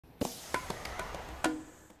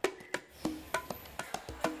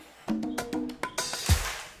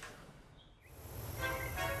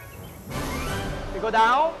You go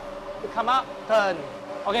down, you come up, turn.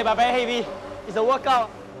 Okay, but very heavy. It's a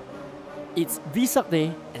workout. It's Vesak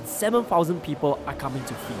Day and 7,000 people are coming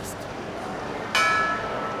to feast.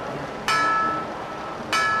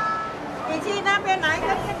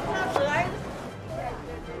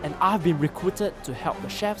 And I've been recruited to help the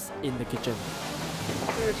chefs in the kitchen.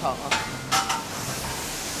 这是炒啊，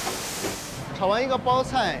炒完一个包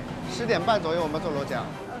菜，10点半左右我们做螺夹。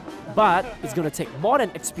 But it's gonna take more than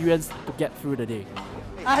experience to get through the day.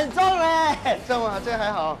 很重嘞，重啊，这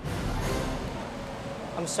还好。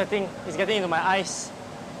 I'm sweating. It's getting into my eyes.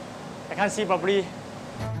 I can't see properly.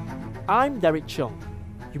 I'm Derek Cheong.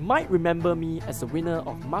 You might remember me as the winner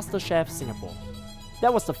of Masterchef Singapore.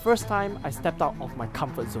 That was the first time I stepped out of my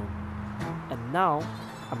comfort zone. And now,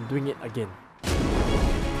 I'm doing it again.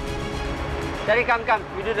 Daddy, come.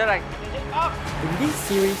 You do the right. In this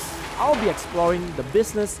series, I'll be exploring the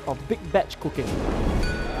business of big batch cooking.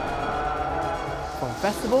 From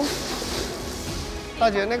festivals 大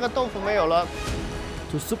姐，那个豆腐没有了。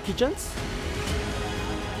 to soup kitchens.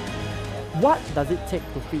 What does it take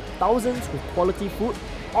to feed thousands with quality food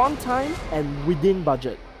on time and within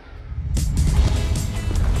budget?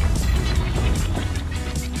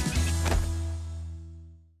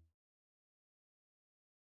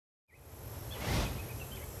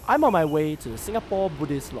 I'm on my way to the Singapore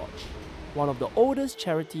Buddhist Lodge, one of the oldest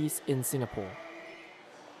charities in Singapore.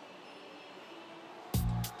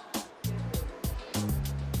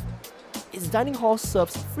 Its dining hall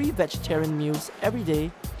serves free vegetarian meals every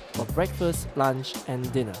day for breakfast, lunch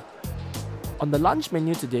and dinner. On the lunch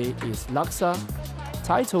menu today is laksa,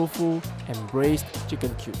 Thai tofu and braised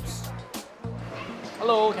chicken cubes.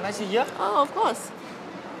 Hello, can I sit here? Oh, of course.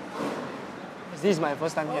 This is my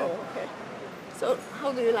first time here. Oh, okay. So,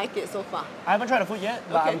 how do you like it so far? I haven't tried the food yet,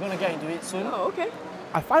 but Okay. I'm going to get into it soon. Oh, okay.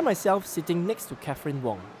 I find myself sitting next to Catherine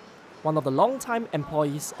Wong, one of the long-time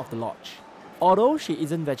employees of the lodge. Although she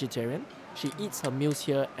isn't vegetarian, she eats her meals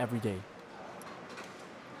here every day.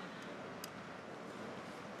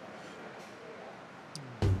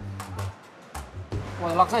 Well,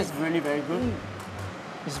 the laksa is really very good.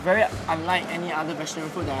 It's very unlike any other vegetarian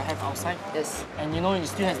food that I have outside. Yes. And you know, it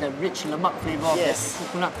still has that rich lemak flavour of Yes. that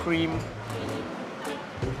coconut cream.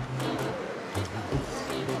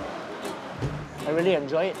 I really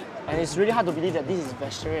enjoy it. And it's really hard to believe that this is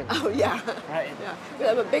vegetarian. Oh, yeah. Right? Yeah. We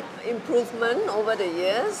have a big improvement over the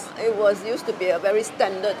years. It was used to be a very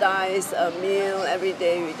standardized meal. Every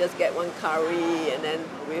day we just get one curry and then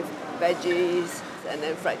with veggies and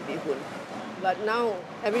then fried bee hoon. But now,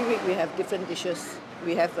 every week we have different dishes.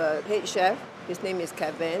 We have a head chef, his name is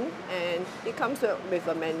Kevin, and he comes with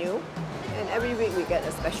a menu. And every week we get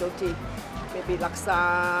a specialty, maybe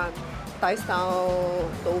laksa, Thai style,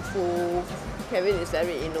 tofu. Kevin is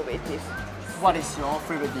very innovative. What is your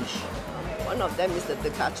favourite dish? One of them is the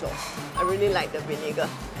delectable. I really like the vinegar,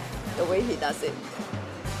 the way he does it.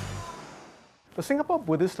 The Singapore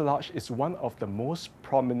Buddhist Lodge is one of the most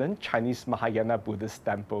prominent Chinese Mahayana Buddhist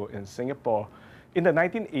temples in Singapore. In the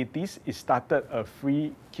 1980s, it started a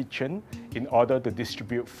free kitchen in order to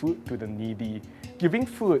distribute food to the needy. Giving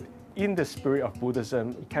food in the spirit of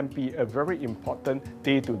Buddhism can be a very important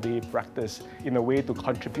day-to-day practice in a way to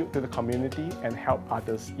contribute to the community and help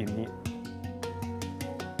others in need.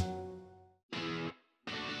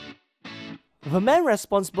 The man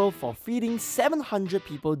responsible for feeding 700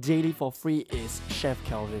 people daily for free is Chef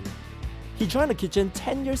Kelvin. He joined the kitchen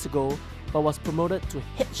 10 years ago, but was promoted to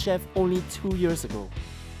head chef only 2 years ago.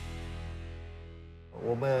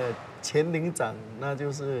 我们前领长，那就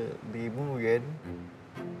是李牧原，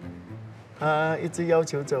他一直要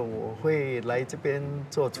求着我会来这边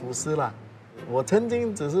做厨师啦。我曾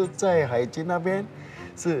经只是在海军那边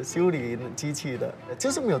是修理机器的，就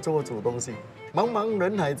是没有做过煮东西。茫茫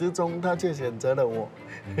人海之中，他却选择了我，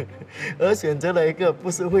而选择了一个不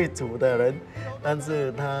是会煮的人，但是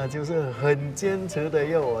他就是很坚持的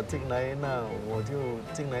要我进来，那我就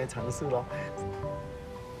进来尝试咯。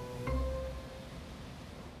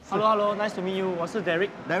 Hello, nice to meet you. 我是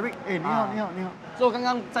Derek。 Derek， 哎，你好，你好，你好。所以我刚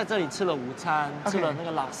刚在这里吃了午餐，吃了那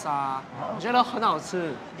个拉沙，我觉得很好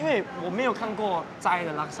吃，因为我没有看过斋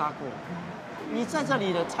的拉沙过。你在这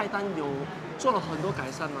里的菜单有做了很多改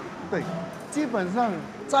善吗？对，基本上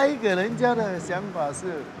斋给人家的想法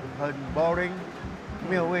是很 boring，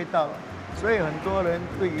 没有味道，所以很多人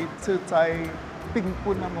对于吃斋并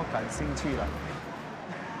不那么感兴趣了。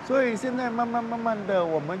所以现在慢慢的，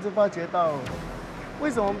我们就发觉到。 为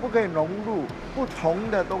什么不可以融入不同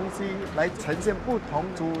的东西来呈现不同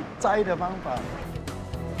煮斋的方法？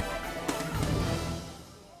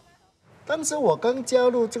当时我刚加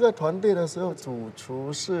入这个团队的时候，主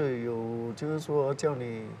厨是有就是说叫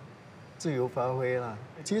你自由发挥啦。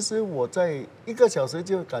其实我在1个小时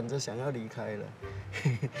就赶着想要离开了。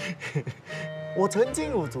我曾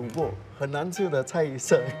经有煮过很难吃的菜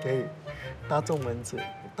色给大众们吃，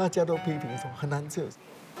大家都批评说很难吃。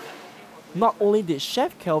Not only did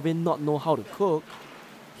Chef Kelvin not know how to cook,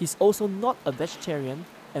 he's also not a vegetarian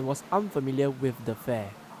and was unfamiliar with the fare.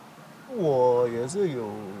 我也是有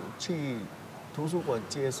去图书馆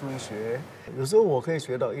借书学，有时候我可以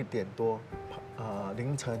学到1点多，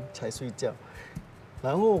凌晨才睡觉。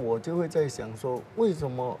然后我就会在想说，为什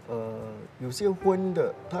么有些荤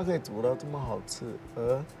的它可以煮到这么好吃，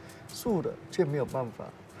而素的却没有办法？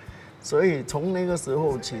所以从那个时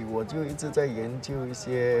候起，我就一直在研究一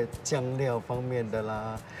些酱料方面的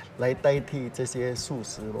啦，来代替这些素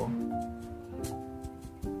食咯。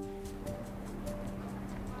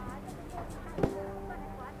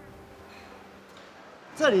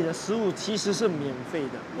这里的食物其实是免费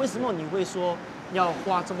的，为什么你会说要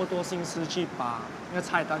花这么多心思去把那个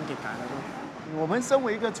菜单给改了呢？我们身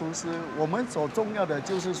为一个厨师，我们所重要的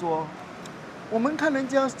就是说，我们看人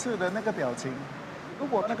家吃的那个表情，如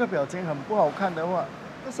果那个表情很不好看的话，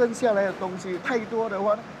剩下来的东西太多的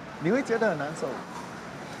话，你会觉得很难受。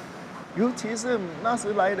尤其是那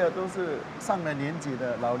时来的都是上了年纪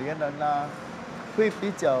的老年人啦，会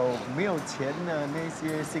比较没有钱的那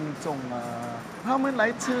些信众啊，他们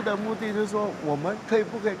来吃的目的就是说，我们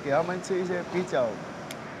不可以给他们吃一些比较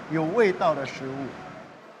有味道的食物。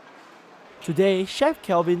Today, Chef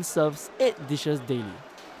Kelvin serves 8 dishes daily.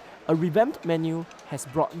 A revamped menu has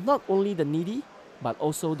brought not only the needy, but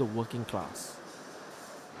also the working class.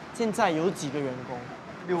 现在有几个员工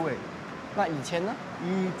？6位。那以前呢？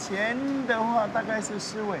以前的话大概是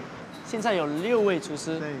4位。现在有6位厨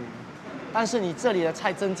师。对。但是你这里的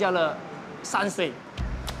菜增加了3岁。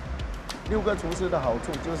6个厨师的好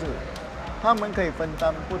处就是，他们可以分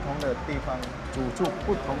担不同的地方，煮出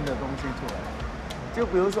不同的东西出来。就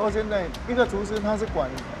比如说现在一个厨师他是管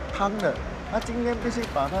汤的，他今天必须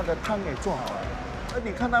把他的汤给做好了。而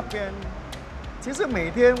你看那边，其实每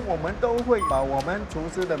天我们都会把我们厨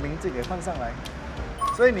师的名字给放上来。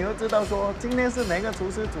所以你会知道说，今天是哪个厨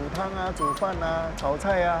师煮汤啊、煮饭啊、炒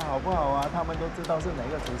菜啊，好不好啊？他们都知道是哪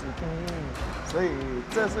个厨师煮。所以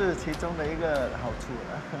这是其中的一个好处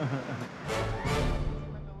了。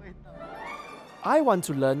I want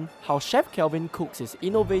to learn how Chef Kelvin cooks his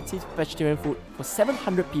innovative vegetarian food for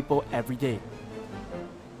 700 people every day.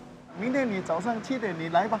 明天你早上7点你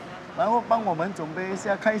来吧，然后帮我们准备一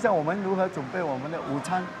下，看一下我们如何准备我们的午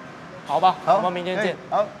餐。好吧，好，我们明天见。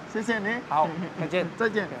好，谢谢你。好，再见。再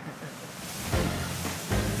见。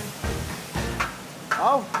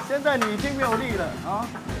好，现在你已经没有力了啊，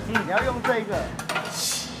你要用这个。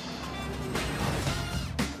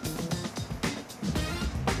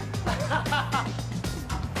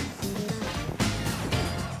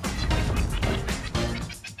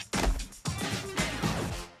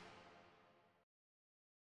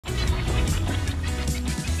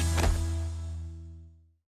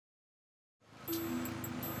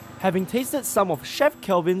Having tasted some of Chef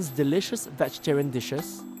Kelvin's delicious vegetarian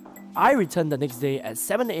dishes, I returned the next day at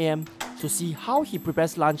 7 AM to see how he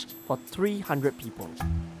prepares lunch for 300 people.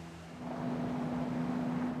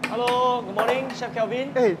 Hello, good morning, Chef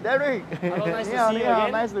Kelvin. Hey, Derek. Hello, nice to 你好， see 你 you 好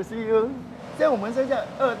again.，Nice to see you. 现在我们剩下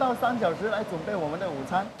2到3小时来准备我们的午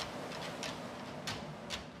餐。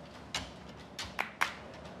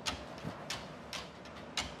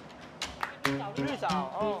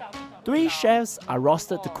3 chefs are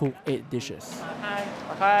rostered to cook 8 dishes.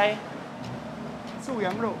 OK。素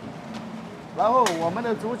羊肉，然后我们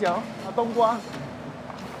的主角冬瓜，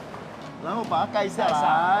然后把它盖下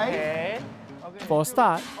来。For a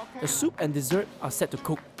start, the soup and dessert are set to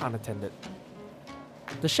cook unattended.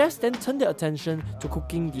 The chefs then turn their attention to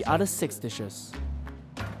cooking the other 6 dishes.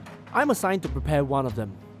 I'm assigned to prepare one of them.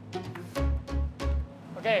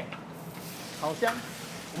 OK， 好香。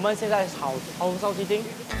我们现在炒红烧鸡丁。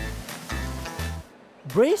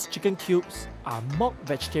Braised chicken cubes are mock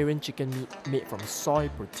vegetarian chicken meat made from soy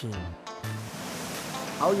protein.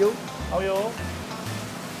 蚝油，蚝油，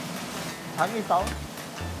糖1勺，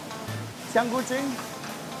香菇精，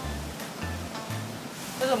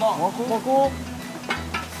这是什么？蘑菇，蘑菇。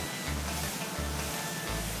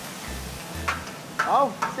好，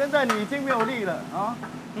现在你已经没有力了啊，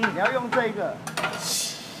你要用这个。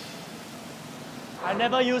I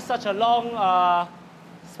never used such a long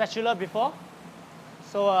spatula before,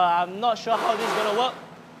 so I'm not sure how this is gonna work.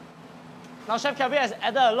 Now Chef Kelvin has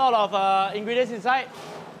added a lot of ingredients inside.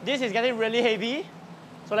 This is getting really heavy,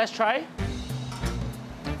 so let's try.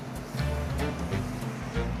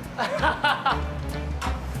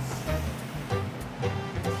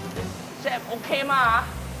 Chef, OK 吗？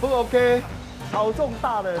不 OK， 炒重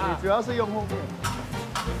大的，你主要是用后面。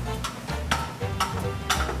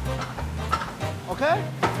OK。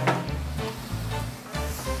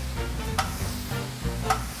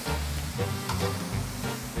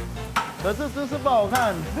可是姿势不好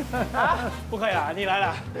看。不可以啊，你来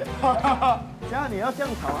了。这样你要这样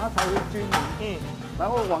炒，它才会均匀。然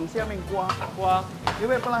后往下面刮，因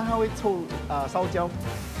为不然它会烧焦。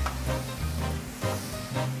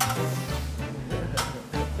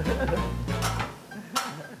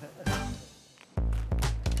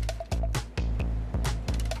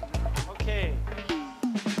OK。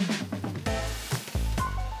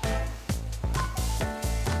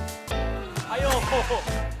哎呦！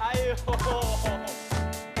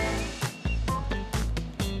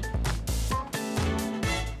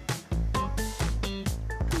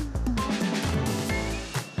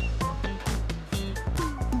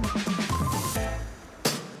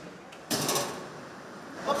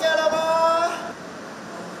 OK 了吗？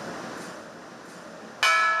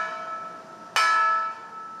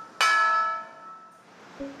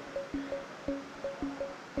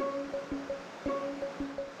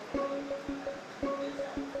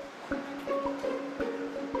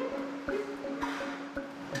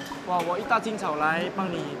哇，我一大清早来帮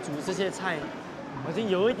你煮这些菜，我已经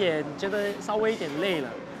有一点觉得稍微一点累了。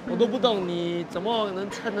我都不懂你怎么能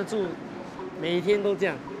撑得住，每天都这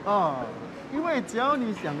样。因为只要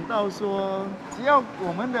你想到说，只要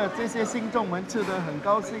我们的这些信众们吃得很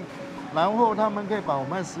高兴，然后他们可以把我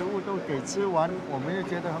们的食物都给吃完，我们就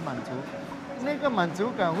觉得很满足。那个满足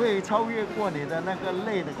感会超越过你的那个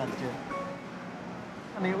累的感觉。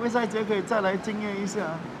你威赛姐可以再来经验一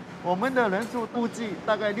下。我们的人数估计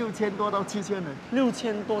大概6000多到7000人。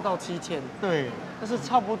6000多到7000。对，但是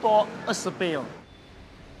差不多20倍哦。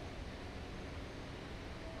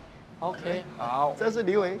OK， 好，这是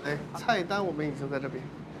李伟，菜单我们已经在这边。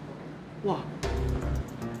哇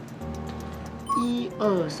，1、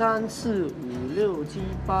2、3、4、5、6、7、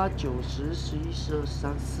8、9、10、11、12、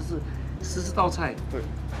13、14道菜。对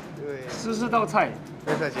，14道菜。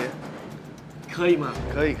威赛姐，可以吗？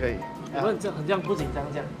可以。我们这样不紧张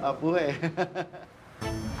这样。不会。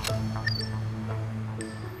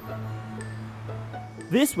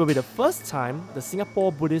This will be the first time the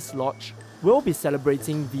Singapore Buddhist Lodge will be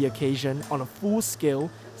celebrating the occasion on a full scale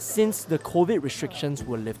since the COVID restrictions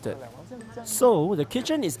were lifted. So, the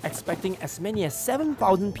kitchen is expecting as many as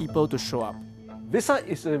 7,000 people to show up. Vesak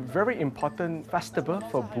is a very important festival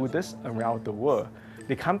for Buddhists around the world.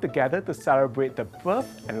 They come together to celebrate the birth,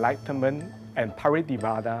 enlightenment, and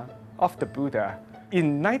paridivada of the Buddha.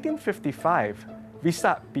 In 1955,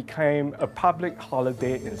 Vesak became a public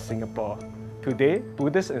holiday in Singapore. Today,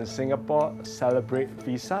 Buddhists in Singapore celebrate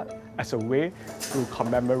Vesak as a way to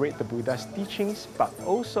commemorate the Buddha's teachings, but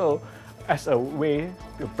also as a way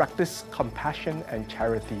to practice compassion and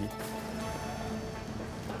charity.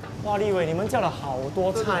 哇，立伟，你们叫了好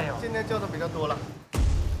多菜哦。今天叫的比较多了。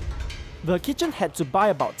The kitchen had to buy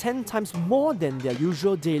about 10 times more than their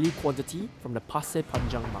usual daily quantity from the Pasir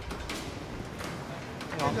Panjang market.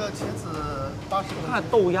 这个茄子80公斤。它的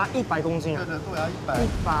豆芽100公斤啊。对，豆芽100。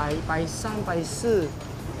100、130、140，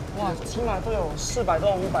哇，起码都有400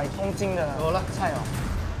到500公斤的菜哦。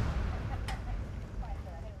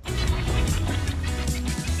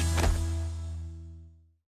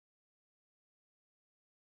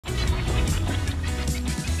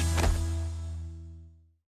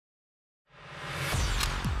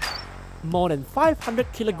More than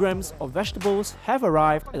 500 kilograms of vegetables have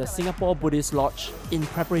arrived at the Singapore Buddhist Lodge in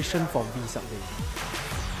preparation for Vesak Day.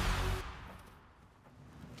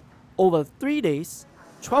 Over 3 days,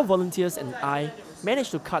 12 volunteers and I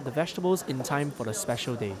managed to cut the vegetables in time for the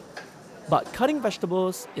special day. But cutting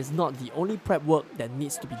vegetables is not the only prep work that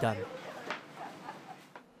needs to be done.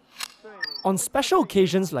 On special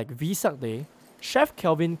occasions like Vesak Day, Chef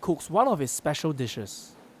Kelvin cooks one of his special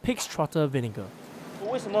dishes, pig's trotter vinegar.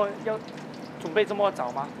 为什么要准备这么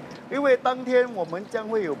早吗？因为当天我们将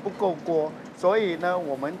会有不够锅，所以呢，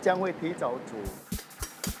我们将会提早煮。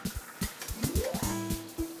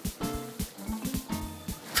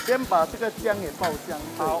先把这个姜也爆香。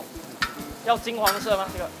好，要金黄色吗？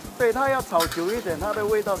这个？对，它要炒久一点，它的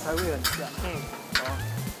味道才会很香。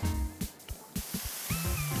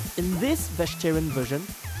In this vegetarian version,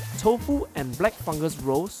 tofu and black fungus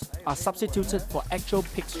rolls are substituted for actual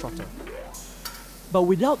pig's trotter. But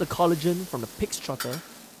without the collagen from the pig's trotter,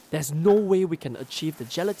 there's no way we can achieve the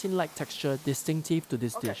gelatin-like texture distinctive to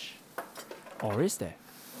this dish. Or is there?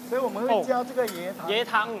 所以我们会加这个椰糖。椰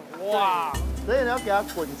糖，哇！所以你要给它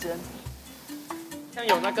滚先。像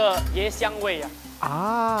有那个椰香味啊。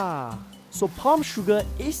Ah, so palm sugar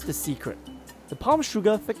is the secret. The palm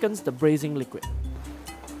sugar thickens the braising liquid.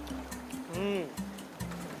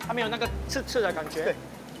 它没有那个刺刺的感觉，对，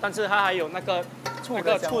但是它还有那个醋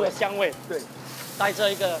的香味，对，带着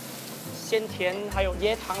一个鲜甜还有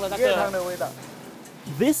椰糖的那椰糖个。的味道。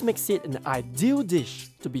 This makes it an ideal dish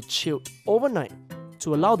to be chilled overnight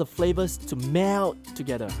to allow the flavors to melt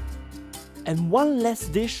together. And one less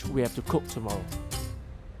dish we have to cook tomorrow.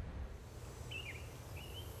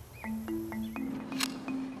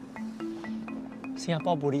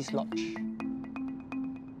 Singapore Buddhist Lodge.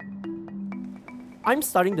 I'm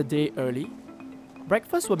starting the day early.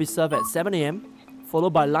 Breakfast will be served at 7 a.m,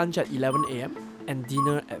 followed by lunch at 11 a.m, and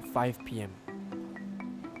dinner at 5 p.m.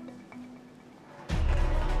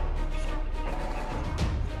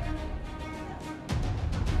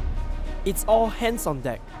 It's all hands on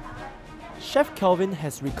deck. Chef Kelvin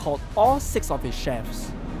has recalled all 6 of his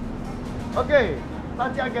chefs. OK， 大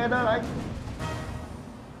家给他来。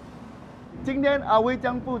今天阿威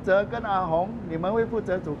将负责跟阿红，你们会负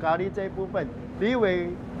责煮咖喱这一部分。李伟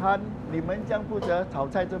涵，你们将负责炒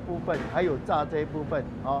菜这部分，还有炸这一部分。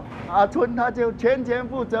哦，阿春他就全权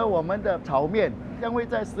负责我们的炒面，将会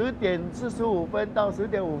在10点45分到10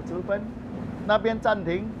点50分那边暂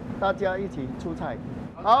停，大家一起出菜。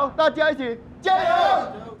好，大家一起加油！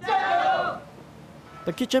加油！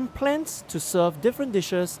 The kitchen plans to serve different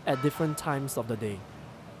dishes at different times of the day.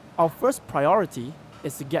 Our first priority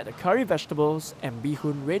is to get the curry vegetables and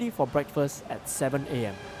bihun ready for breakfast at 7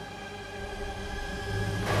 a.m.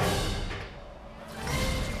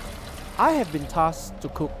 I have been tasked to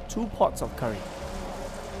cook 2 pots of curry.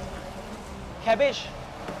 Cabbage,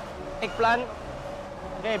 eggplant,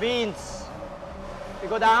 okay, beans. You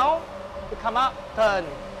go down, you come up, turn.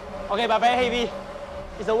 Okay, but very heavy.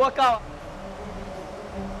 It's a workout.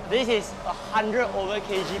 This is 100 over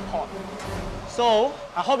kg pot. So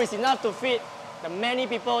I hope it's enough to feed the many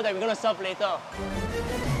people that we're going to serve later.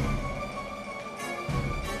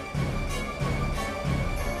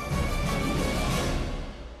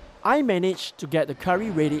 I managed to get the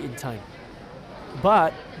curry ready in time.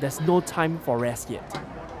 But there's no time for rest yet.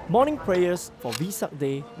 Morning prayers for Vesak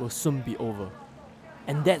Day will soon be over.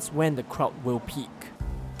 And that's when the crowd will peak.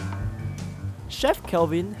 Chef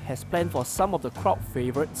Kelvin has planned for some of the crowd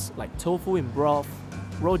favorites like tofu in broth,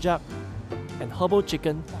 rojak, and herbal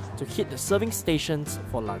chicken to hit the serving stations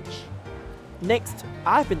for lunch. Next,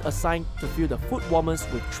 I've been assigned to fill the food warmers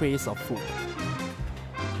with trays of food.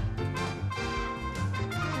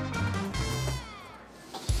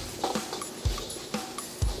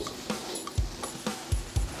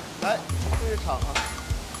 来，继续炒啊！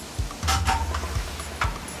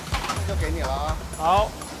这就给你了啊！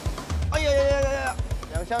好。哎呀呀呀呀呀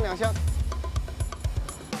2箱2箱。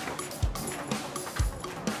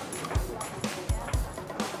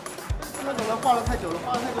那可能放了太久了，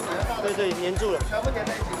放了太久等下大的。对对，粘住了。全部粘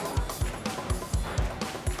在一起。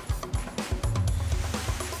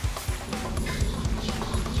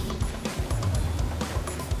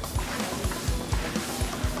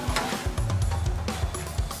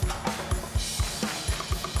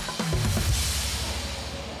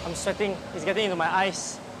I'm sweating. It's getting into my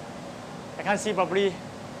eyes. I can't see properly.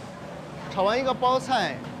 炒完一个包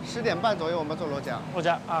菜，10点半左右我们做螺夹。螺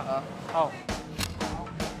夹啊，好。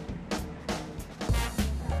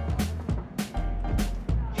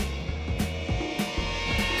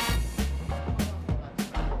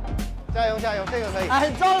加油加油，这个可以。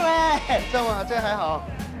很重哎。这么这还好。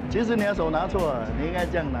其实你的手拿错了，你应该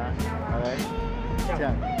这样拿，好来，这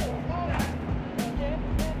样。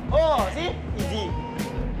哦，see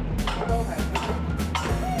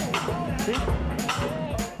easy。See？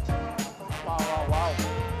 哇哇哇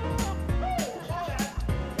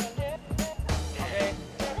！OK。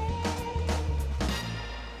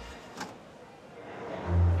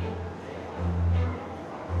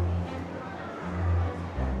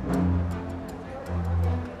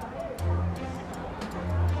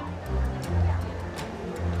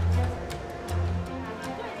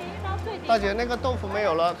大姐，那个豆腐没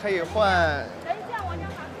有了，可以换。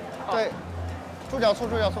对，猪脚醋，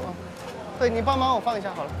猪脚醋啊。对你帮忙，我放一下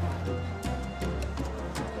好了。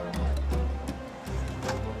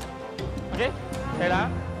OK， 可以了。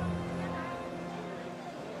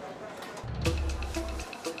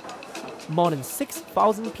More than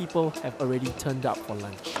 6,000 people have already turned up for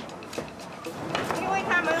lunch. 因为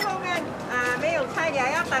他们后面没有菜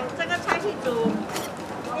了，要等这个菜去煮。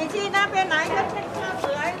你去那边拿一个叉子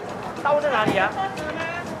来。刀在哪里啊？叉子呢？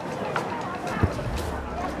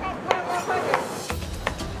要快点。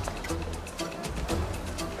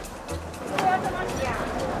不要这么小。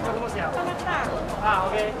要这么小？这么大。啊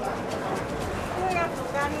 ，OK。因为要煮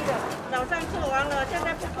咖喱的，早上做完了，现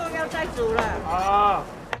在不够要再煮了。Ah.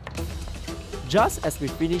 Just as we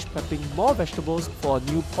finish prepping more vegetables for a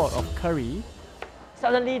new pot of curry,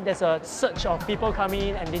 Suddenly there's a surge of people coming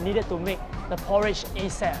in and they needed to make the porridge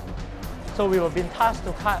ASAP. So we were being tasked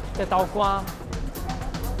to cut the tau kwa.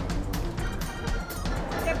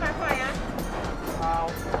 这块块呀。好。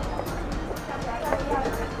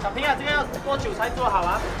小平啊，这个要多久才做好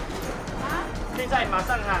啊？现在马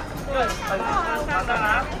上啊，这个马上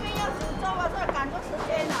啊。因为要煮粥啊，这赶着时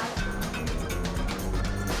间啊。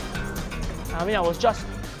I mean, I was just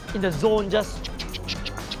in the zone, just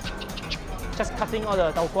cutting all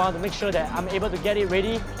the tau kwa to make sure that I'm able to get it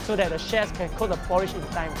ready so that the chefs can cook the porridge in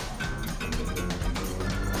time.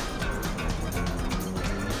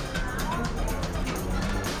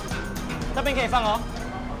 这边可以放哦。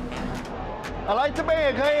好，来这边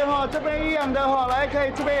也可以哈，这边一样的哈，来可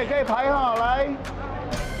以这边也可以排哈，来。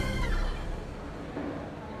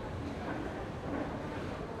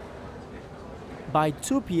by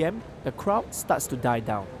 2 p.m., the crowd starts to die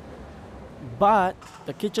down. But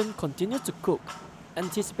the kitchen continues to cook,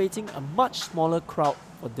 anticipating a much smaller crowd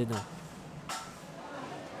for dinner.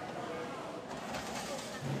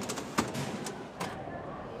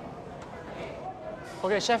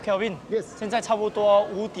 OK, Chef Kelvin. Yes. 现在差不多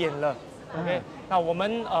5点了。OK，那我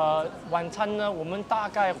们晚餐呢？我们大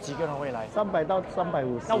概几个人会来300到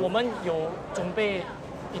350。那我们有准备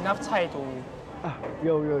enough 菜to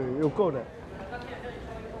有够的。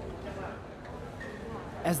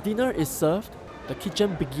 As dinner is served, the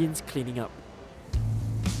kitchen begins cleaning up.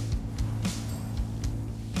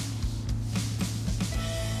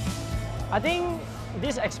 I think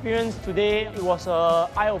this experience today was an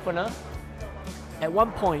eye-opener. At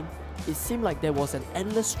one point, it seemed like there was an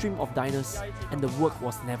endless stream of diners and the work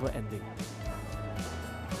was never ending.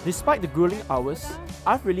 Despite the grueling hours,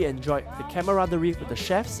 I've really enjoyed the camaraderie with the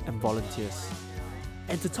chefs and volunteers.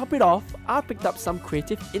 And to top it off, I picked up some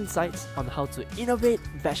creative insights on how to innovate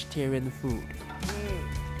vegetarian food.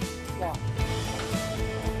 Wow.